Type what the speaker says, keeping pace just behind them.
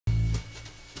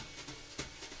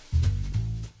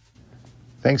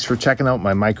Thanks for checking out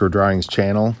my micro drawings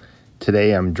channel.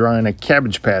 Today I'm drawing a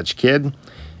Cabbage Patch Kid,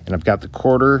 and I've got the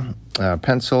quarter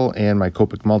pencil and my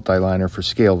Copic multiliner for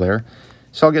scale there.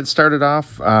 So I'll get started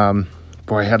off.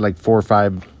 Boy, I had like 4 or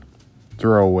 5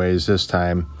 throwaways this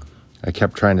time. I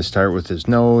kept trying to start with his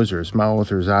nose or his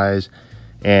mouth or his eyes,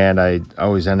 and I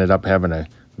always ended up having a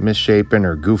misshapen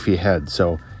or goofy head.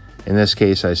 So in this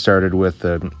case, I started with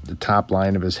the top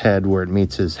line of his head where it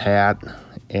meets his hat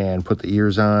and put the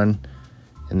ears on,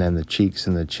 and then the cheeks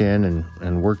and the chin,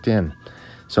 and worked in.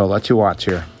 So I'll let you watch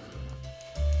here.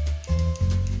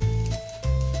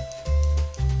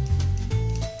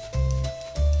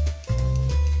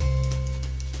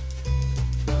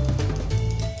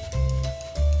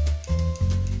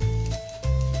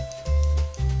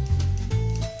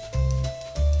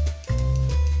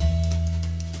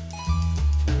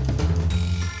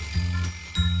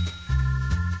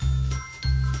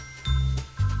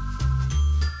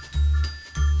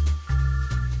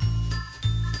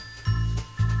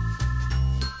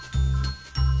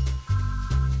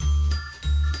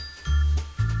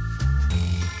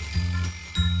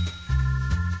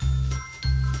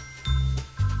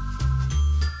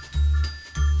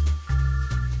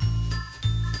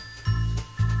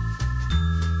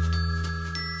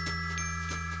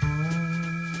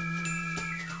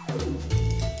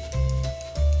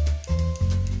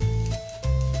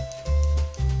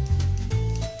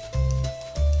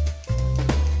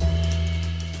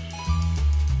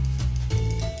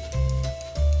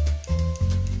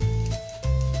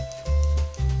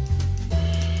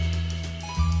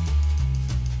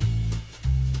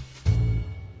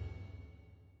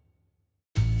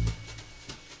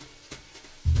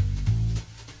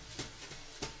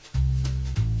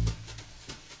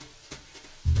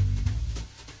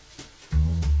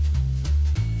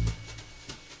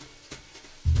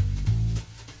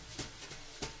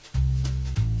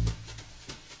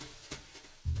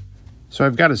 So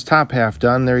I've got his top half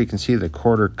done. There you can see the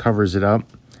quarter covers it up,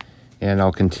 and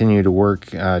I'll continue to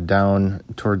work down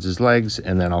towards his legs,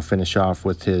 and then I'll finish off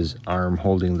with his arm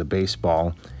holding the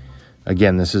baseball.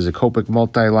 Again, this is a Copic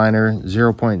multiliner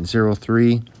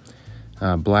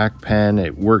 0.03 black pen.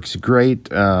 It works great,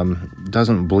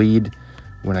 doesn't bleed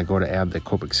when I go to add the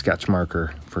Copic sketch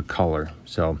marker for color,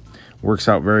 so works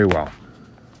out very well.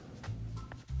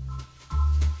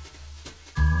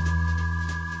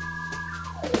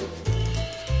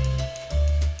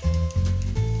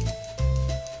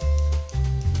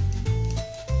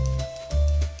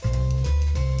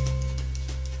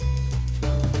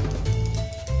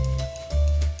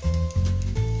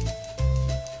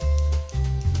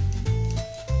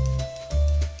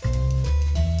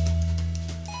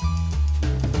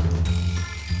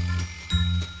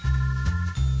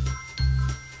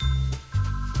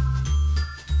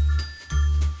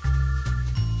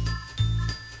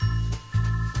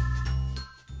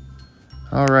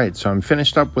 All right, so I'm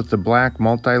finished up with the black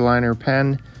multiliner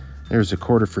pen. There's a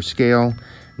quarter for scale.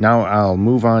 Now I'll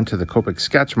move on to the Copic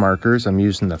sketch markers. I'm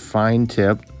using the fine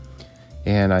tip,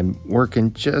 and I'm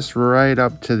working just right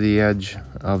up to the edge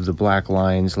of the black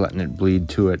lines, letting it bleed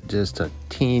to it just a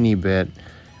teeny bit.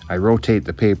 I rotate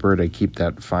the paper to keep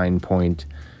that fine point,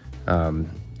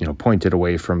 pointed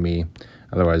away from me.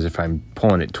 Otherwise, if I'm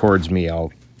pulling it towards me, I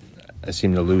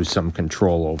seem to lose some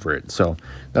control over it. So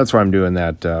that's why I'm doing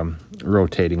that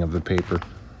rotating of the paper.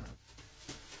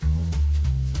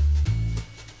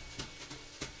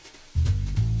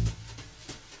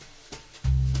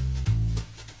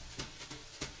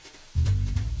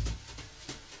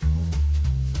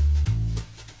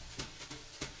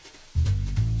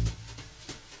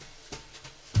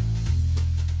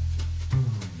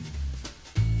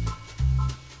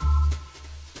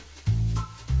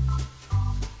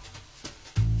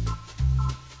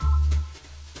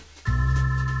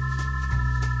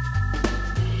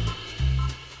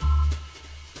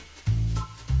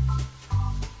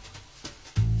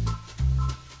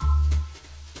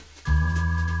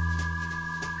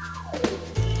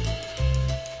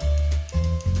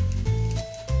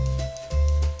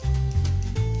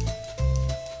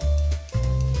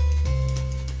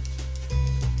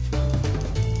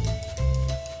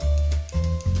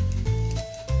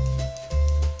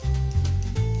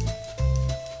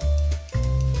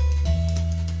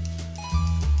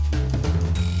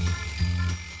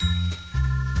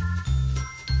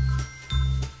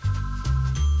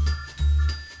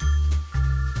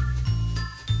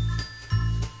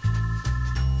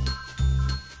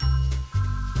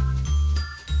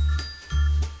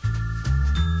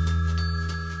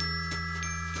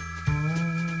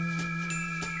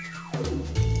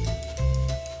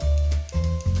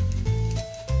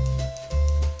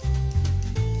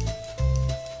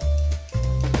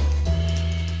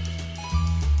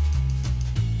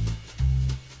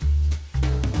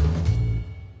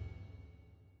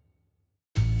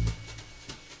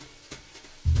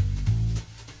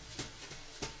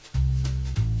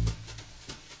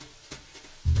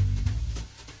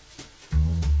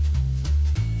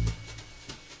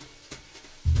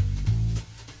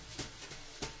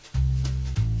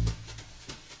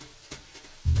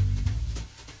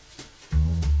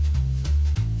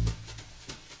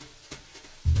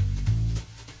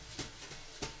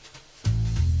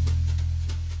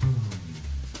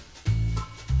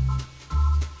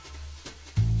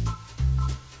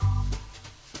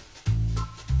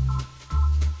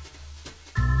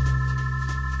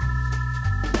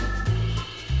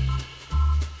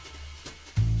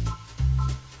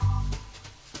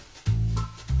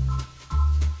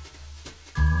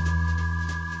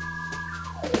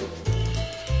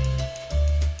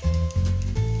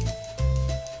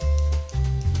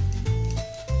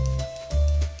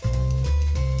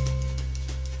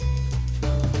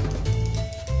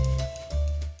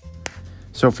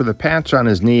 So for the patch on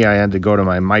his knee, I had to go to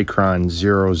my Micron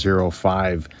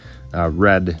 005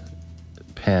 red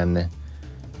pen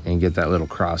and get that little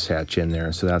crosshatch in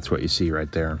there. So that's what you see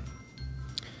right there.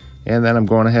 And then I'm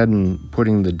going ahead and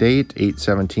putting the date,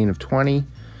 8/17 of 20.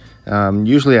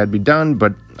 Usually I'd be done,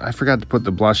 but I forgot to put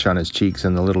the blush on his cheeks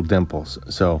and the little dimples.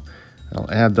 So I'll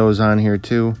add those on here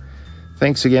too.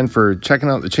 Thanks again for checking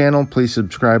out the channel. Please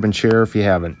subscribe and share if you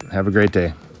haven't. Have a great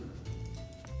day.